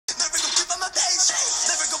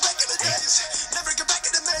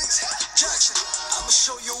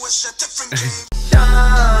it's a different game.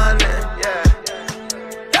 Shining, yeah.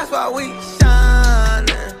 That's why we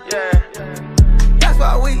shining, yeah. That's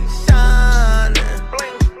why we shining.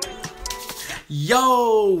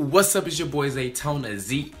 Yo, what's up? It's your boy Zaytona,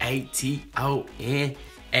 Z-A-T-O-N-A,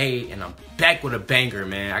 and I'm back with a banger,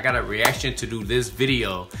 man. I got a reaction to do this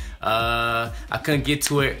video. I couldn't get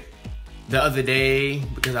to it the other day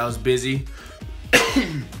because I was busy.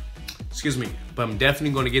 Excuse me, but I'm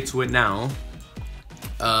definitely gonna get to it now.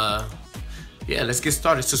 Yeah, let's get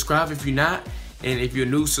started. Subscribe if you're not, and if you're a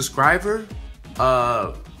new subscriber,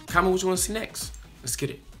 comment what you want to see next. Let's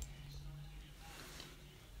get it.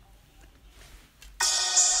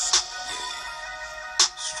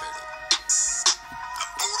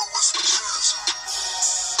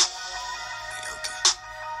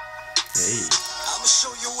 Hey. I'ma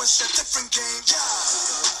show you it's a different game. Yeah.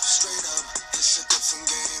 Straight up, it's a different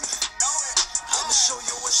game. I'ma show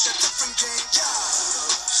you it's a different game. Yeah.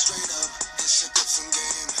 Straight up, it's a different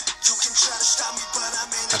game. You can try to stop me, but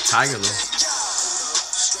I'm in a tiger different game. Yeah.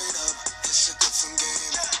 Straight up, it's a different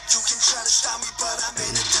game. You can try to stop me, but I'm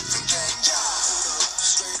in a different game. Yeah.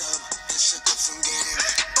 Straight up, it's a different game.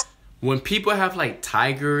 When people have like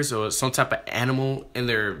tigers or some type of animal in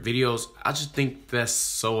their videos, I just think that's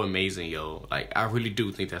so amazing, yo. Like, I really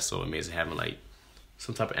do think that's so amazing having like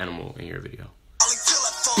some type of animal in your video.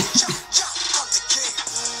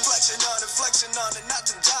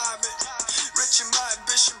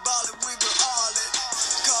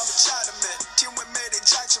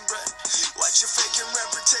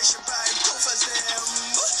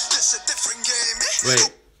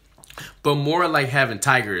 Wait. But more like having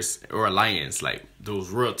tigers or lions, like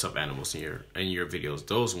those real tough animals in your videos.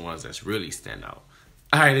 Those ones that's really stand out.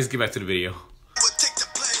 All right, let's get back to the video.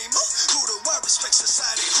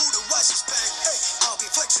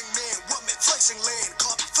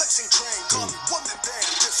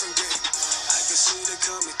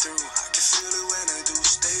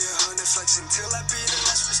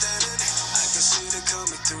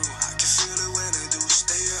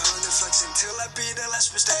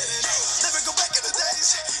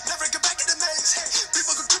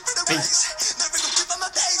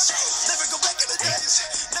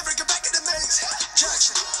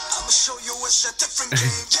 I'ma show you it's a different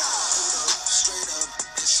game. Straight up,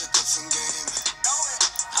 it's a different game.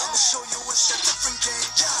 I'ma show you it's a different game.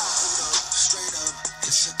 Straight up,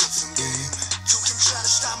 it's a different game. You can try to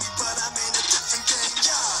stop me, but I'm in a different game.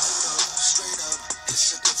 Straight up,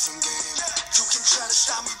 it's a different game. You can try to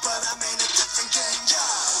stop me, but I'm in a different game.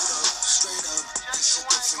 Straight up, it's a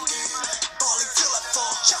different game. Balling till I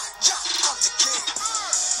fall. I'm the king.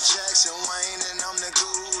 Jackson, Wang, and I'm the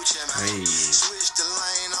Gucci man. Switch the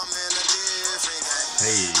lane, I'm in a different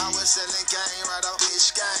game. I was selling game right off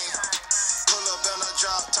this game. Pull up in a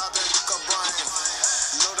drop top and cook a brain.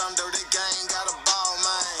 Load on dirty gang, got a ball,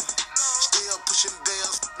 man. Still pushing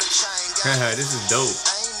bills, the chain gang. This is dope.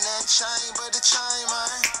 Ain't that chain, but the chain,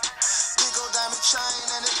 man. Big old diamond chain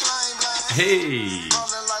and it bling bling. Hey.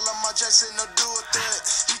 Rolling like Lamar Jackson, no do it that.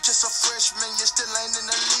 You just a freshman, you still ain't in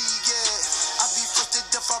the league yet. I be first to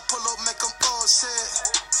death, I pull up, make them all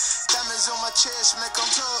set. Diamonds on my chest, make them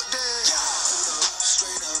talk dead.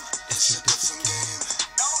 Straight up, it's a different game.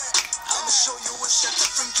 I'ma show you it's a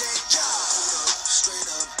different game. Straight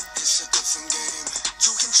up, it's a different game.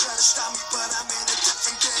 You can try to stop me, but I'm in a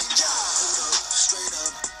different game. Straight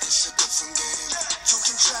up, it's a different game. You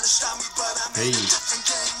can try to stop me, but I'm in a different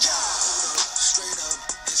game. Straight up,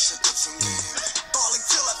 it's a different game. Balling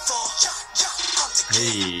till I fall. I'm the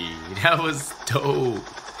king. Hey, that was dope.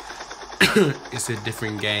 It's a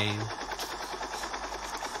different game.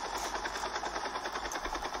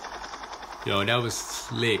 Yo, that was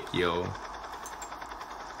slick, yo.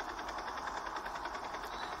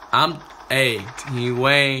 Team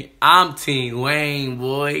Wang. I'm Team Wang,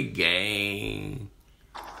 boy, gang.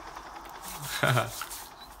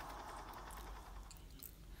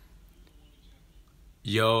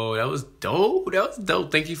 Yo, that was dope. That was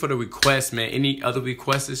dope. Thank you for the request, man. Any other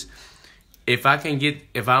requests? If I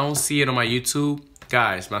don't see it on my YouTube,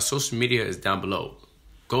 guys, my social media is down below.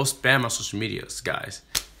 Go spam my social medias, guys.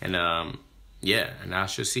 And yeah, and I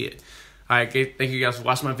should see it. All right, thank you guys for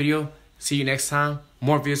watching my video. See you next time.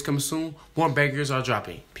 More videos coming soon. More bangers are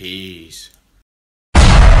dropping. Peace.